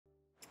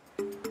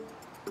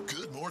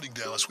morning,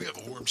 Dallas. We have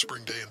a warm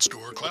spring day in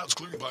store. Clouds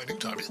clearing by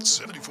noontime. It's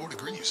 74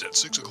 degrees at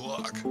 6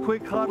 o'clock.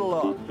 Quick huddle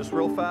up, just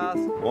real fast.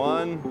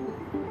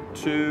 1,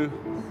 2,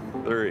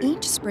 3.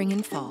 Each spring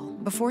and fall,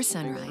 before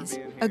sunrise,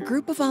 a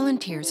group of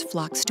volunteers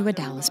flocks to a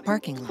Dallas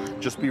parking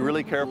lot. Just be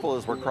really careful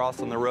as we're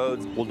crossing the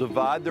roads. We'll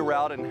divide the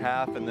route in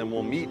half and then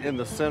we'll meet in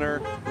the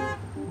center.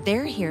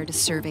 They're here to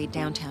survey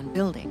downtown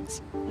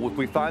buildings. If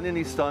we find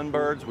any stun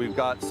birds, we've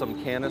got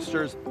some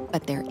canisters.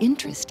 But their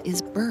interest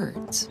is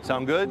birds.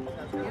 Sound good?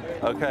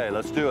 Okay,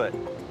 let's do it.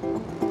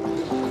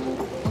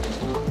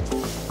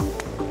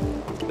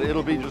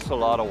 It'll be just a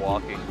lot of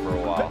walking for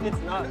a while. It's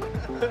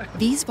not.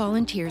 These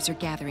volunteers are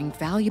gathering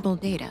valuable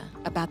data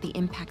about the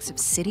impacts of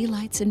city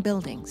lights and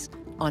buildings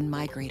on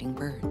migrating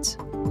birds.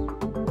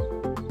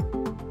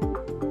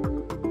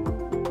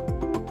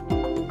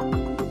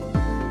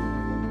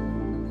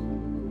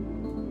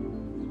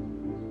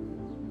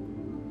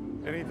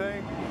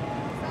 Anything?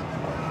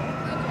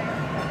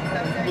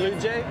 Blue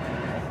jay?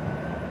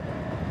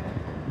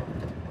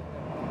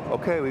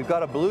 Okay, we've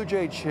got a blue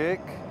jay chick.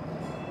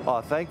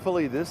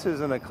 Thankfully, this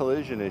isn't a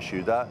collision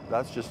issue.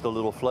 That's just a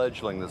little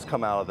fledgling that's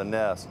come out of the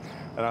nest.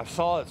 And I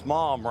saw its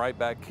mom right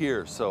back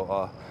here,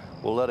 so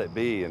we'll let it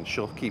be, and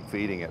she'll keep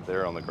feeding it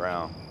there on the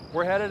ground.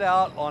 We're headed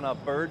out on a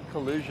bird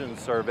collision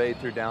survey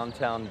through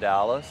downtown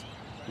Dallas,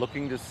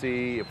 looking to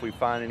see if we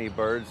find any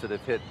birds that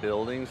have hit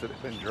buildings that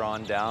have been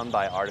drawn down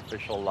by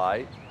artificial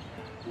light.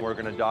 We're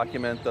going to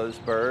document those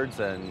birds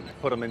and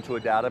put them into a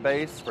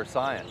database for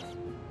science.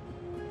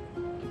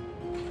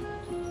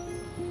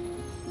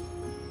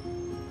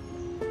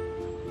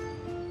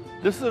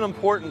 This is an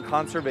important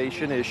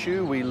conservation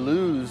issue. We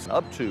lose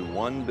up to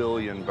 1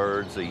 billion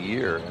birds a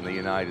year in the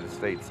United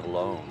States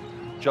alone,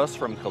 just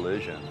from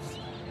collisions.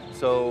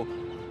 So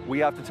we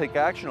have to take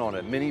action on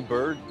it. Many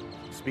bird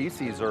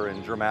species are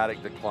in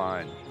dramatic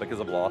decline because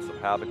of loss of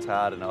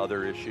habitat and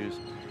other issues.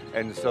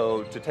 And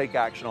so to take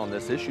action on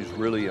this issue is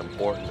really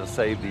important to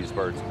save these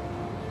birds.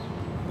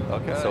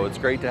 Okay. So it's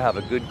great to have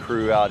a good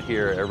crew out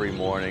here every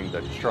morning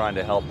that's trying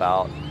to help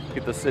out,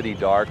 get the city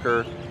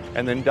darker,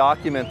 and then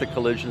document the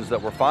collisions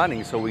that we're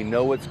finding so we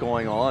know what's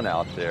going on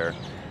out there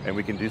and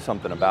we can do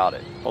something about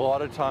it. A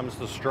lot of times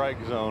the strike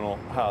zone will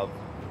have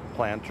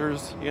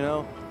planters, you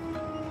know.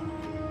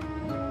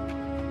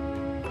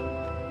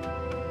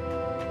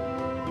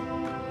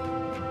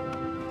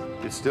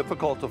 It's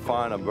difficult to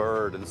find a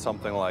bird in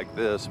something like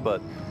this,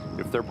 but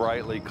if they're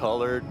brightly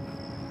colored,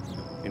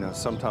 you know,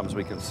 sometimes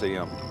we can see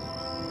them.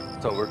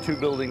 So we're 2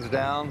 buildings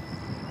down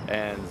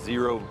and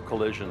 0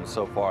 collisions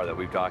so far that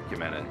we've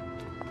documented.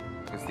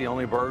 It's the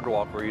only bird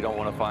walk where you don't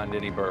want to find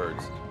any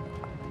birds.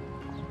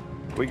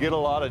 We get a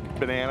lot of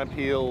banana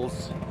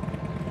peels,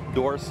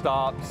 door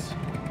stops,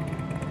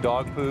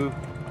 dog poo.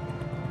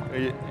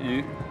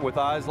 With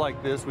eyes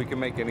like this, we can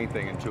make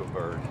anything into a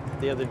bird.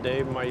 The other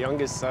day, my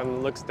youngest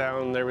son looks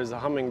down, there was a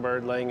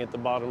hummingbird laying at the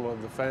bottom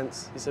of the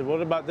fence. He said,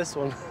 "What about this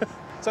one?"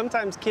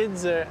 Sometimes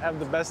kids have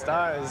the best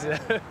eyes.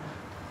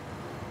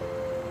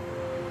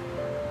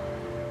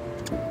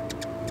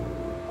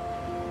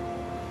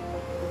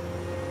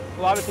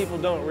 A lot of people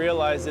don't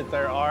realize that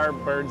there are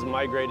birds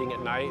migrating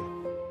at night.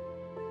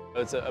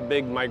 It's a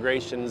big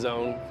migration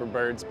zone for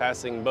birds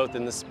passing both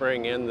in the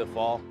spring and the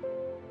fall.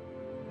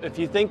 If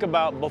you think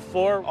about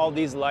before all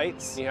these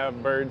lights, you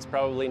have birds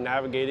probably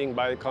navigating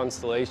by the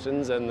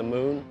constellations and the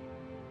moon.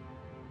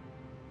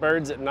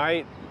 Birds at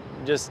night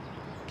just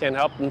can't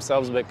help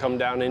themselves but come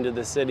down into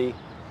the city,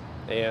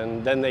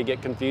 and then they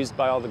get confused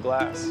by all the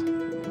glass.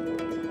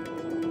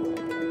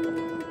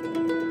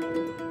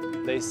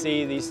 They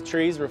see these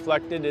trees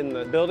reflected in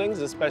the buildings,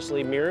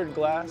 especially mirrored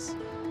glass,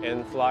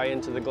 and fly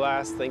into the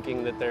glass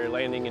thinking that they're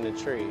landing in a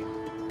tree.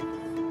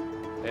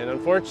 And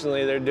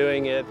unfortunately, they're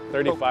doing it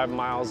 35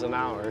 miles an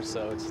hour,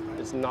 so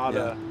it's not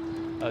a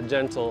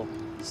gentle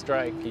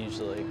strike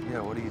usually.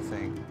 Yeah, what do you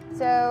think?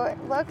 So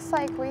it looks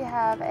like we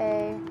have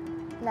a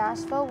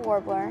Nashville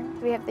warbler.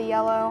 We have the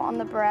yellow on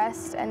the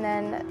breast, and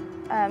then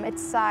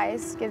its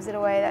size gives it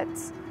away.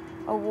 That's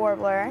a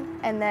warbler.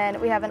 And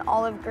then we have an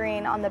olive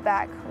green on the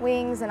back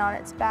wings and on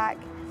its back.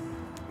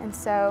 And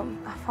so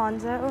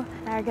Alfonso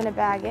and I are going to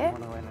bag it.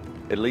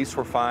 At least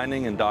we're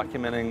finding and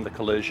documenting the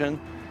collision,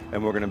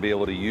 and we're going to be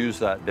able to use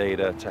that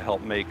data to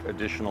help make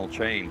additional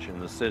change in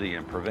the city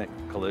and prevent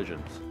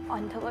collisions.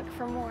 On to look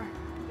for more.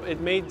 It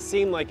may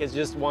seem like it's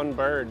just one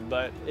bird,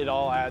 but it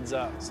all adds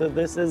up. So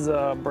this is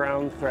a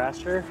brown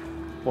thrasher,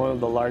 one of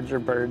the larger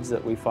birds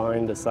that we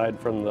find aside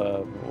from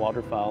the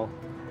waterfowl.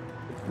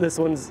 This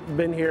one's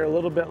been here a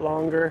little bit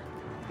longer.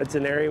 It's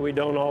an area we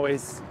don't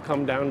always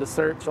come down to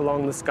search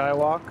along the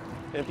skywalk.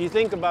 If you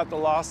think about the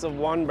loss of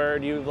one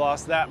bird, you've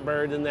lost that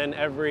bird, and then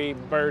every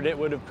bird it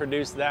would have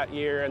produced that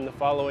year and the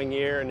following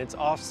year and its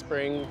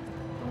offspring.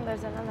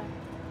 There's another.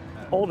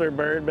 Older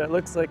bird, but it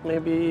looks like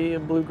maybe a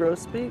blue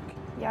grosbeak.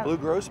 Yeah. Blue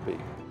grosbeak.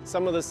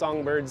 Some of the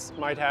songbirds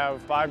might have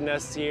 5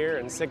 nests here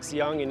and 6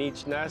 young in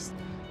each nest,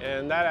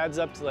 and that adds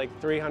up to like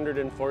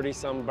 340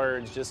 some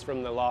birds just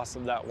from the loss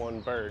of that one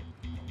bird.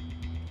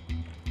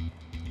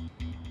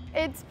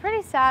 It's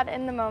pretty sad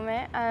in the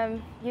moment.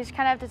 You just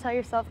kind of have to tell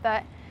yourself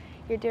that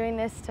You're doing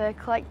this to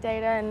collect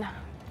data and,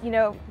 you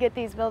know, get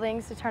these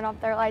buildings to turn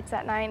off their lights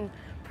at night and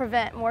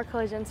prevent more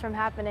collisions from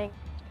happening.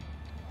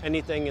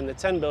 Anything in the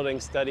 10 building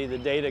study, the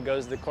data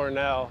goes to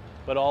Cornell,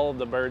 but all of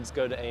the birds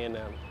go to A&M.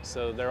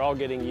 So they're all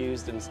getting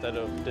used instead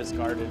of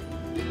discarded.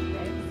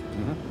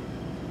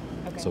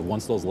 Okay. So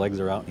once those legs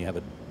are out and you have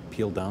it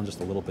peeled down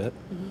just a little bit,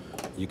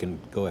 you can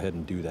go ahead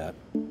and do that.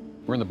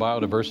 We're in the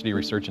Biodiversity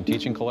Research and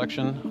Teaching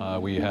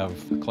collection. We have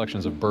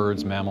collections of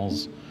birds,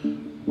 mammals,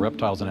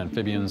 reptiles and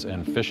amphibians,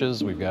 and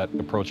fishes. We've got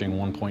approaching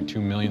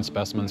 1.2 million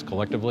specimens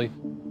collectively.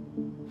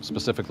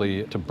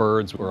 Specifically to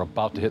birds, we're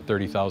about to hit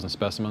 30,000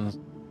 specimens.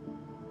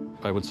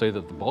 I would say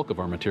that the bulk of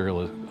our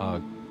material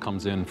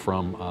comes in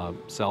from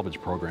salvage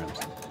programs.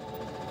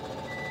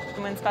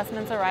 When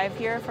specimens arrive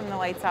here from the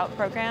Lights Out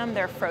program,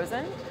 they're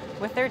frozen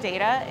with their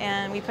data,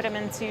 and we put them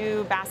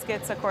into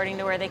baskets according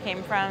to where they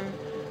came from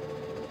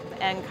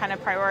and kind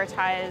of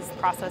prioritize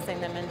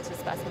processing them into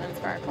specimens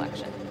for our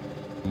collection.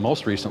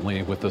 Most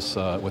recently with this,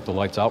 with the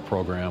Lights Out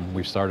program,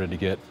 we've started to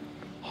get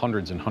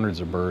hundreds and hundreds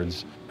of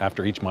birds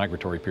after each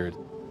migratory period.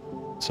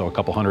 So a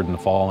couple hundred in the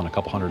fall and a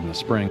couple hundred in the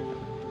spring.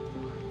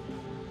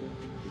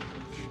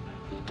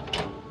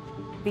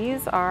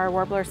 These are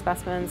warbler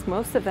specimens.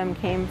 Most of them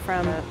came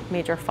from a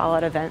major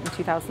fallout event in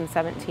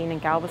 2017 in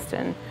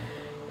Galveston,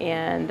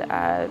 and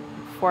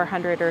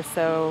 400 or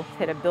so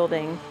hit a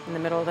building in the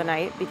middle of the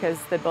night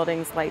because the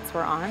building's lights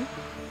were on.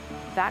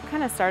 That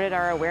kind of started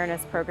our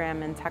awareness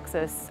program in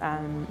Texas.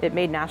 It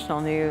made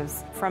national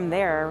news. From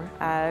there,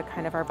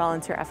 kind of our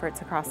volunteer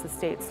efforts across the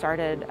state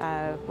started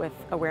with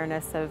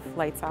awareness of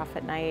lights off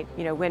at night,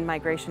 you know, when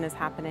migration is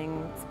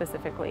happening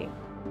specifically.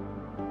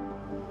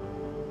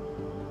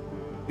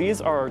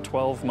 These are our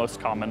 12 most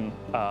common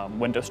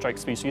window strike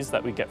species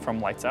that we get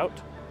from Lights Out,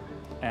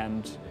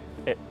 and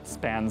it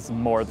spans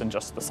more than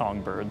just the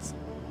songbirds.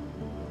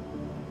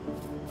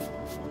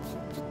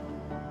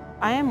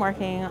 I am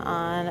working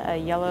on a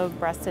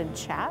yellow-breasted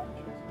chat.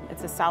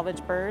 It's a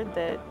salvage bird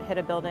that hit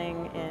a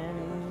building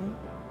in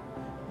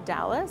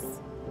Dallas.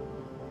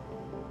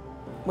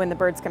 When the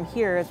birds come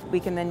here, we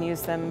can then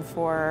use them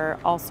for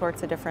all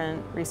sorts of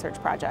different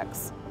research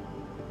projects.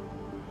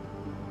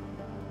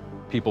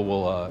 People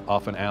will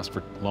often ask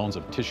for loans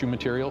of tissue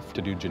material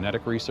to do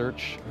genetic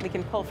research. We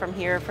can pull from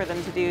here for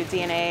them to do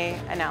DNA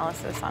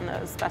analysis on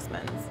those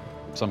specimens.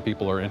 Some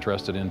people are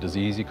interested in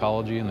disease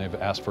ecology, and they've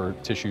asked for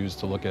tissues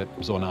to look at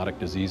zoonotic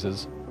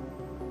diseases.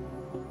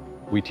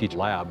 We teach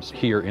labs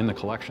here in the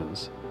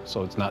collections,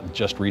 so it's not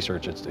just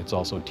research, it's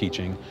also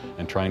teaching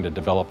and trying to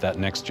develop that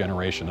next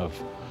generation of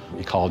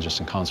ecologists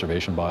and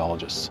conservation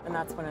biologists. And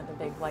that's one of the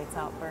big Lights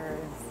Out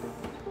birds.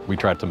 We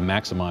try to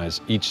maximize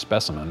each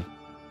specimen.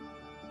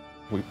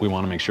 We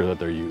want to make sure that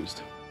they're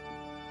used.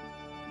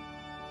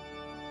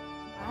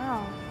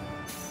 Wow,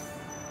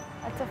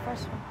 that's a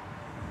fresh one.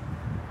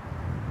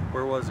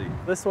 Where was he?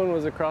 This one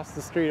was across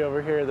the street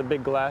over here, the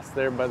big glass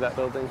there by that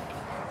building.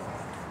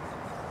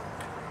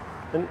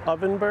 An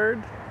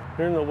ovenbird.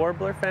 They're in the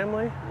warbler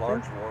family.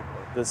 Large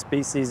warbler. The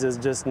species is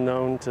just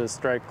known to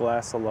strike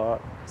glass a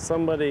lot.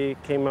 Somebody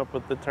came up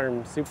with the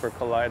term super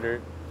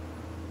collider.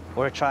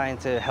 We're trying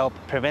to help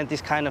prevent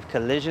these kind of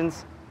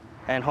collisions,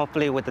 and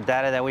hopefully with the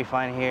data that we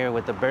find here,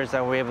 with the birds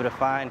that we're able to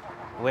find,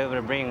 we're able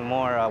to bring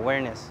more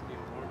awareness.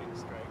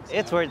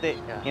 It's worth it.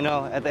 You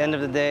know, at the end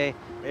of the day,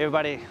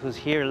 everybody who's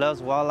here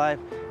loves wildlife,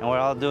 and we're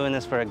all doing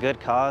this for a good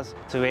cause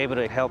to be able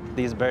to help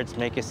these birds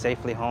make it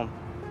safely home.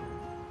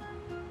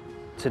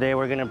 Today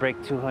we're gonna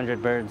break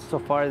 200 birds so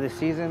far this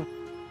season.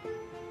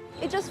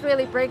 It just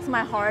really breaks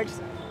my heart,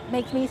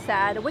 makes me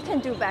sad. We can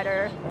do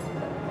better.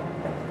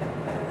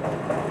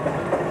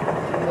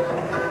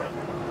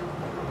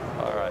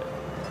 All right.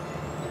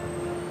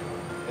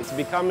 It's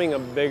becoming a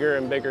bigger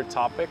and bigger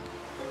topic.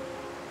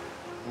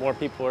 More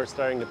people are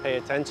starting to pay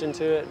attention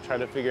to it, try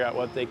to figure out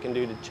what they can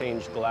do to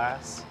change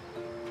glass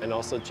and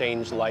also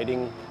change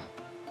lighting.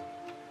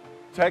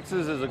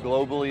 Texas is a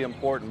globally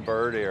important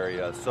bird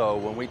area, so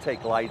when we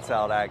take Lights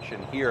Out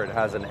action here, it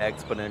has an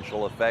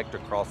exponential effect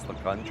across the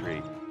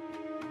country.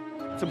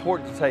 It's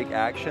important to take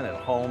action at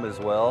home as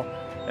well,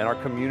 and our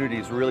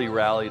communities really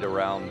rallied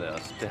around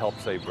this to help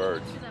save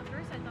birds.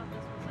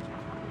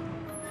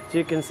 As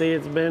you can see,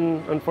 it's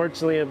been,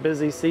 unfortunately, a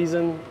busy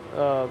season.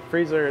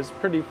 Freezer is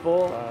pretty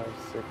full.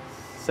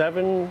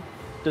 7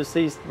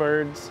 deceased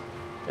birds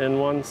and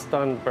 1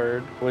 stunned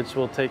bird, which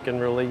we'll take and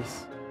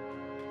release.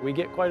 We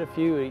get quite a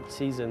few each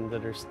season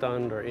that are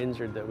stunned or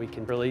injured that we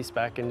can release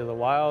back into the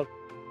wild.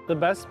 The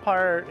best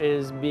part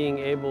is being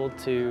able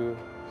to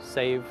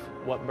save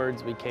what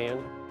birds we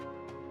can.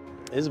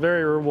 It's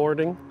very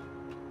rewarding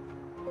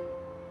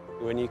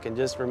when you can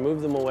just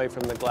remove them away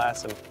from the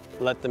glass and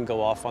let them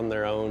go off on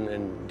their own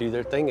and do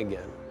their thing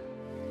again.